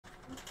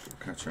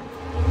catch him.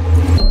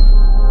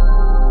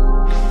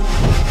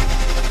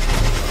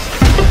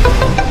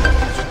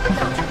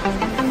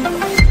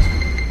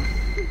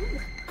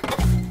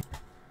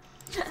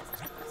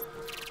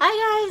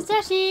 Hi guys,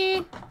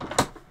 Dashy.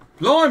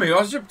 Blimey, I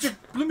was just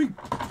blooming.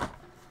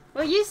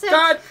 Well, you said.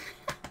 Dad.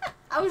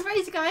 I was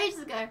ready to go ages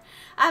ago.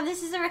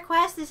 This is a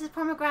request. This is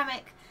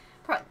Pomegranate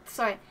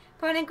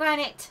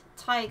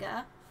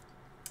Tiger.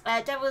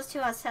 Devils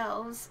to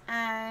Ourselves,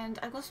 and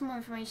I've got some more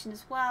information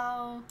as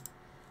well.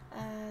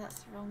 That's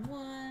the wrong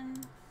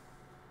one.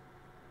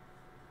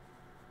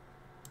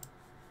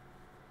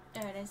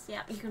 There it is.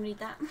 Yeah, you can read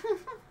that.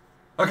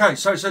 Okay,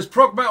 so it says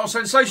prog metal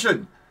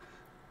sensation.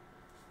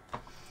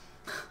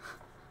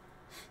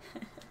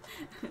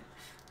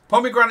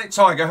 Pomegranate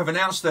Tiger have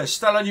announced their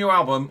stellar new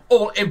album,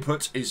 All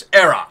Input is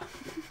Error,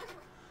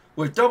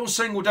 with double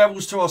single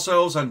Devils to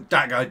Ourselves and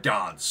Dagger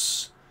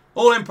Dance.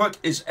 All Input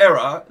is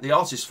Error, the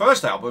artist's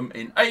first album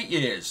in 8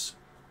 years.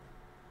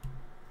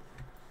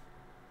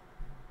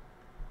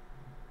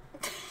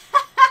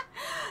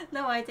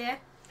 No idea.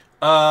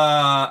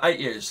 8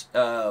 years.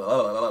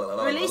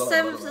 Released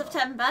 7th of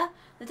September.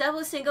 The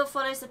double single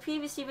follows the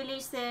previously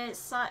released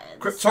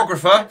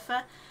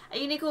Cryptographer. A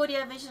unique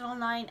audio-visual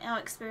online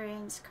art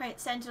experience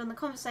centered on the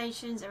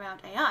conversations around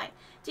AI,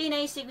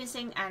 DNA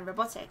sequencing, and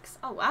robotics.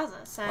 Oh,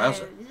 wowza. So,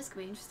 this could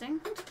be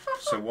interesting.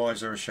 So why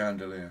is there a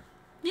chandelier?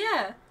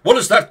 Yeah. What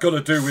has that got to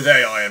do with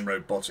AI and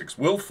robotics?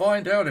 We'll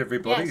find out,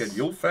 everybody, yes. and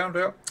you'll find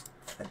out.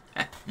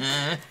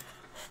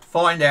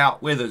 Find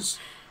out with us.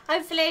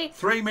 Hopefully.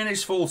 3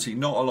 minutes 40,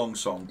 not a long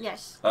song.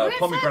 Yes.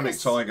 Pomegranate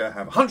Tiger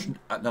have 100.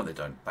 No, they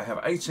don't. They have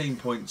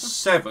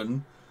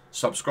 18.7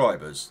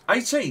 subscribers.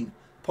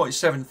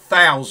 18.7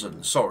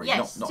 thousand. Sorry,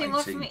 yes, not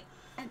 18.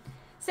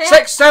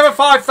 6, 7,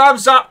 5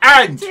 thumbs up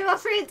and 2 or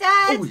 3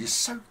 Dad. Oh, you're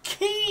so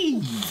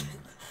keen.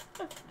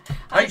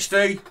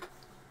 HD.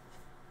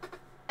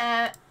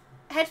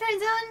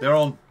 Headphones on? They're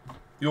on.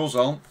 Yours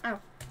aren't. Oh.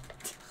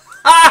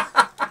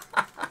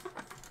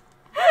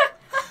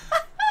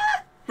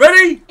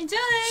 Ready? Enjoy.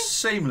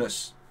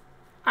 Seamless.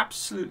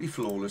 Absolutely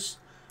flawless.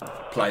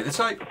 Play the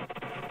tape.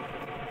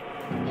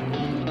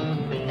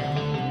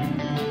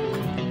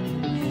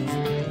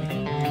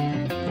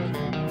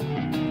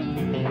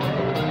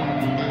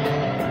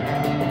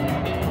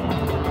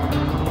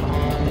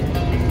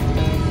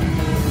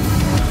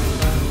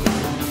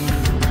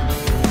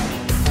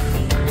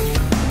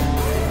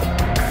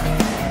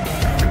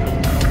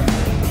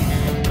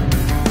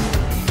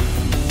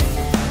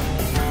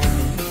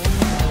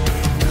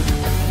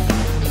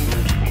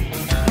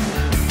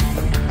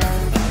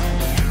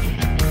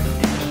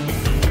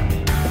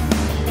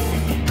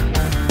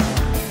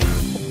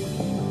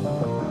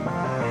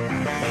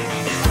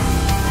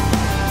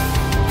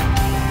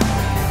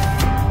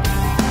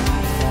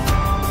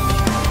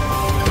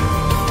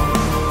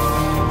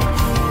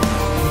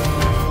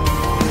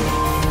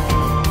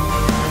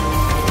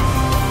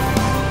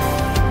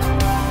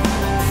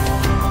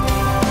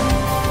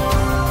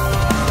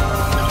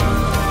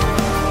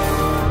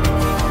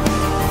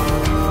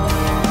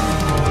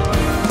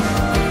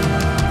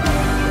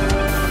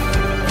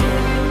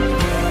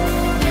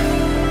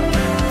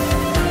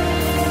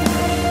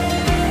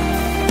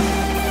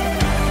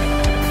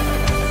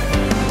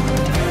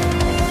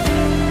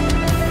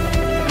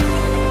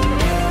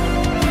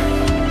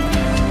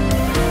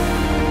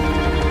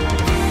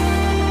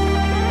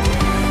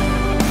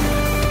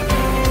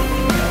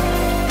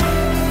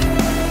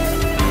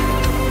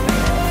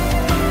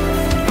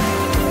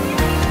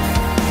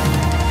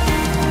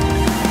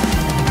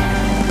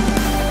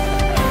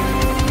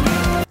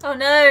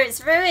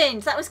 It's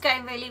ruined. That was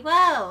going really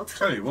well.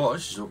 Tell you what,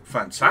 this is all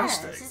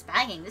fantastic. Yeah, this is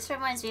banging. This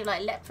reminds me of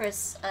like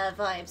Leprous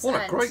vibes.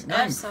 What a great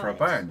name for a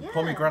band, yeah.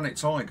 Pomegranate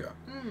Tiger.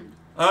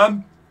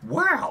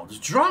 Wow, the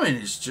drumming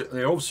is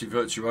they're obviously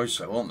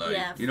virtuoso, aren't they?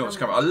 Yeah, you know what's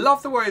coming. I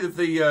love the way that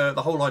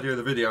the whole idea of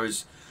the video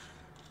is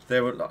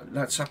they were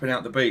like tapping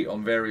out the beat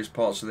on various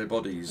parts of their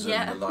bodies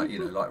and like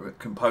like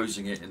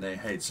composing it in their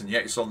heads, and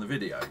yet it's on the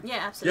video.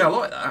 Yeah, absolutely. Yeah, I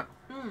like that.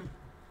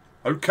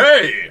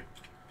 Okay.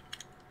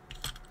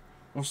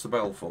 What's the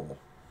bell for?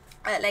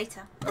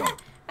 Later. Oh.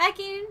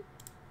 Vacuum.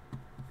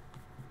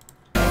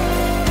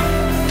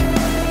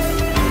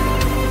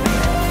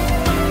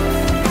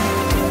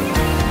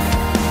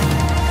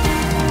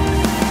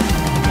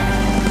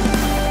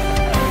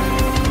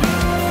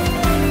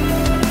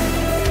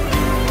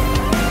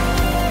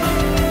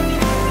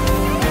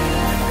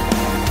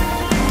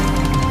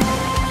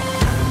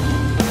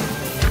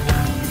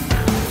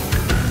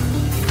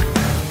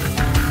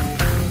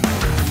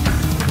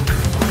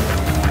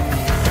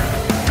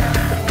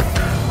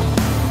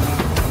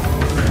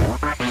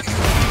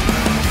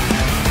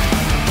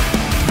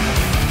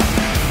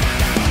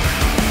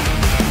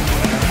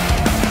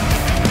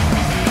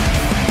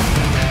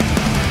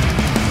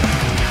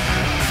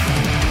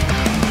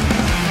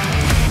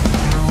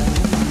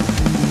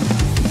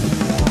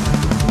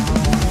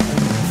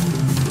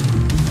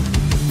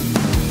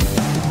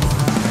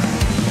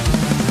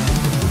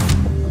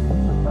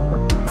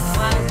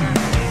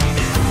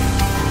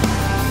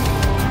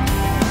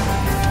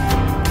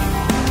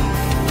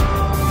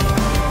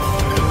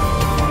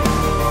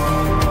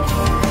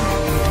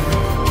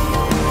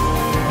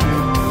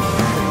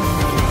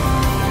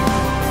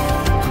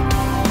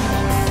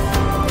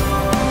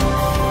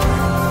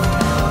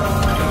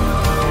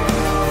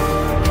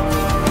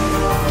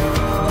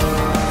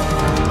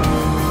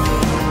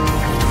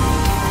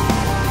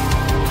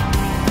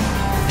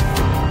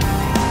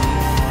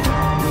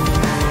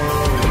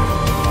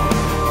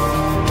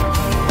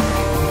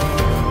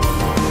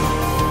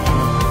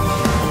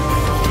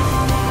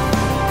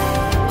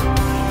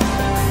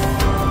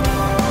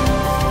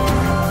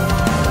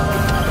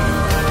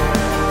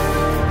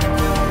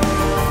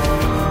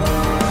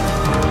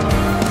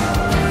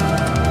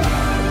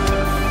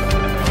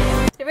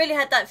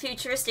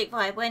 futuristic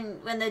vibe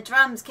when the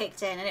drums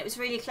kicked in, and it was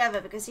really clever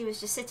because he was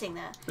just sitting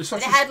there. But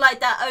it a... had like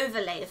that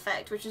overlay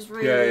effect, which was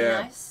really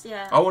nice.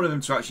 Yeah. I wanted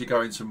them to actually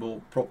go into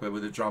more proper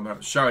with the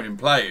drummer, showing him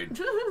playing,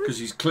 because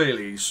he's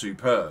clearly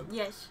superb.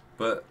 Yes.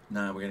 But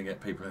no, we're going to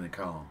get people in the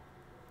car.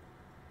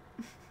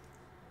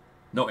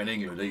 Not in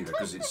England either,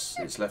 because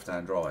it's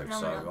left-hand drive.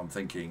 So I'm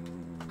thinking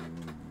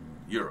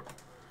Europe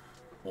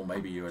or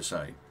maybe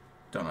USA.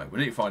 Don't know. We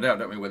need to find out,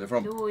 don't we, where they're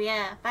from? Oh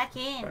yeah, back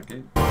in. Back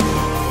in.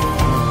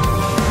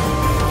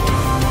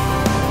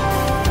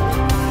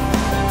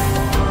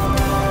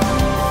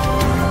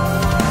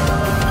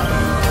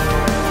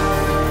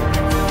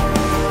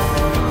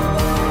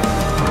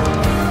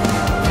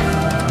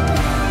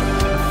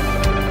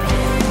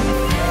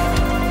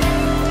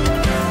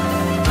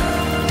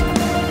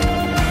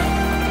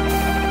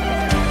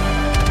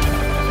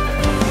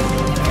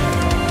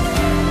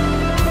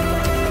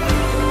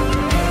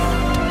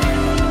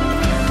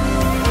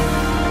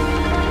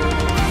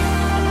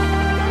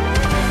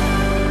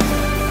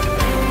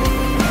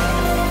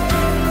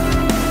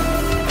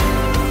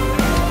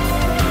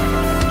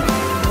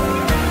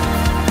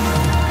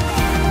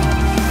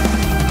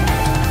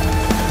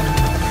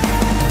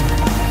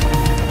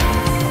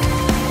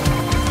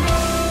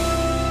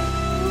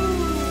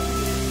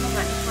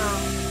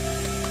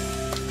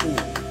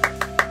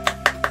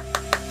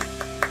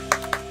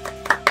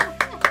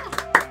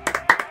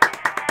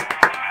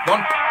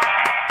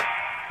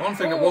 One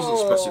thing that wasn't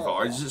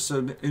specified is it's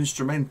an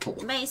instrumental.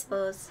 Maze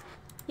balls.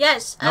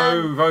 Yes.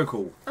 No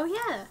vocal. Oh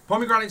yeah.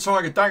 Pomegranate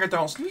Tiger, Dagger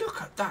Dance.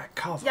 Look at that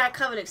cover. Yeah, that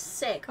cover looks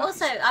sick.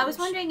 Also, I was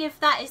wondering if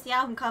that is the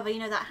album cover. You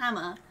know, that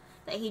hammer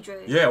that he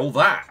drew. Yeah, all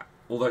that.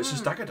 Although it's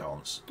just Dagger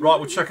Dance. Right,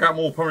 we'll check out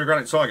more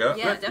Pomegranate Tiger.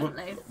 Yeah,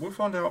 definitely. We'll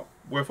find out.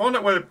 We'll find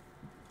out where.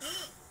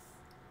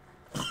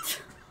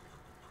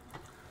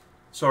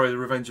 Sorry, the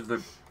revenge of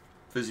the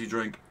fizzy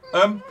drink.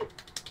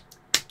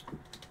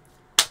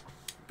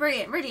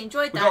 Brilliant, really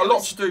enjoyed that. We've got a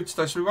lot to do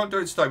today, so we won't do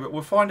it today, but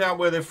we'll find out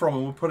where they're from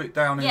and we'll put it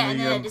down in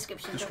the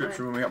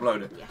description when we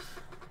upload it. Yeah.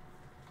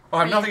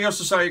 I have nothing else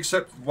to say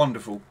except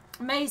wonderful.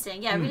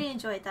 Amazing, yeah, really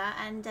enjoyed that.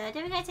 And don't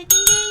forget to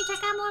TV,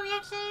 check out more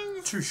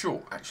reactions. Too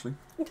short, actually.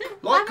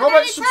 Like,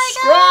 comment, subscribe!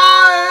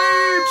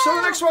 See you in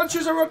the next one.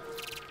 Cheers, everyone.